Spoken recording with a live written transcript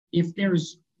if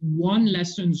there's one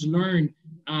lessons learned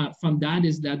from that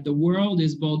is that the world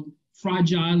is both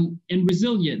fragile and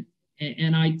resilient.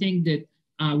 And I think that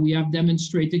we have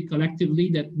demonstrated collectively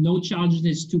that no challenge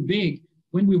is too big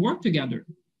when we work together.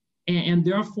 And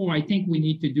therefore, I think we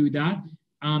need to do that.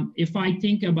 If I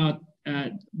think about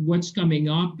what's coming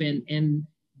up and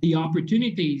the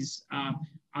opportunities,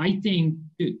 I think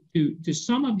to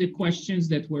some of the questions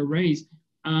that were raised,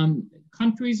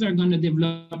 countries are going to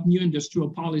develop new industrial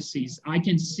policies. I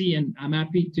can see, and I'm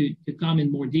happy to come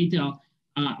in more detail,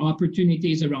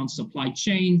 opportunities around supply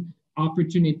chain,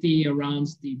 opportunity around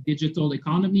the digital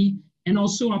economy, and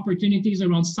also opportunities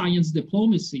around science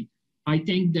diplomacy. I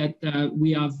think that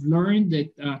we have learned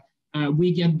that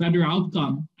we get better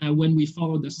outcome when we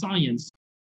follow the science.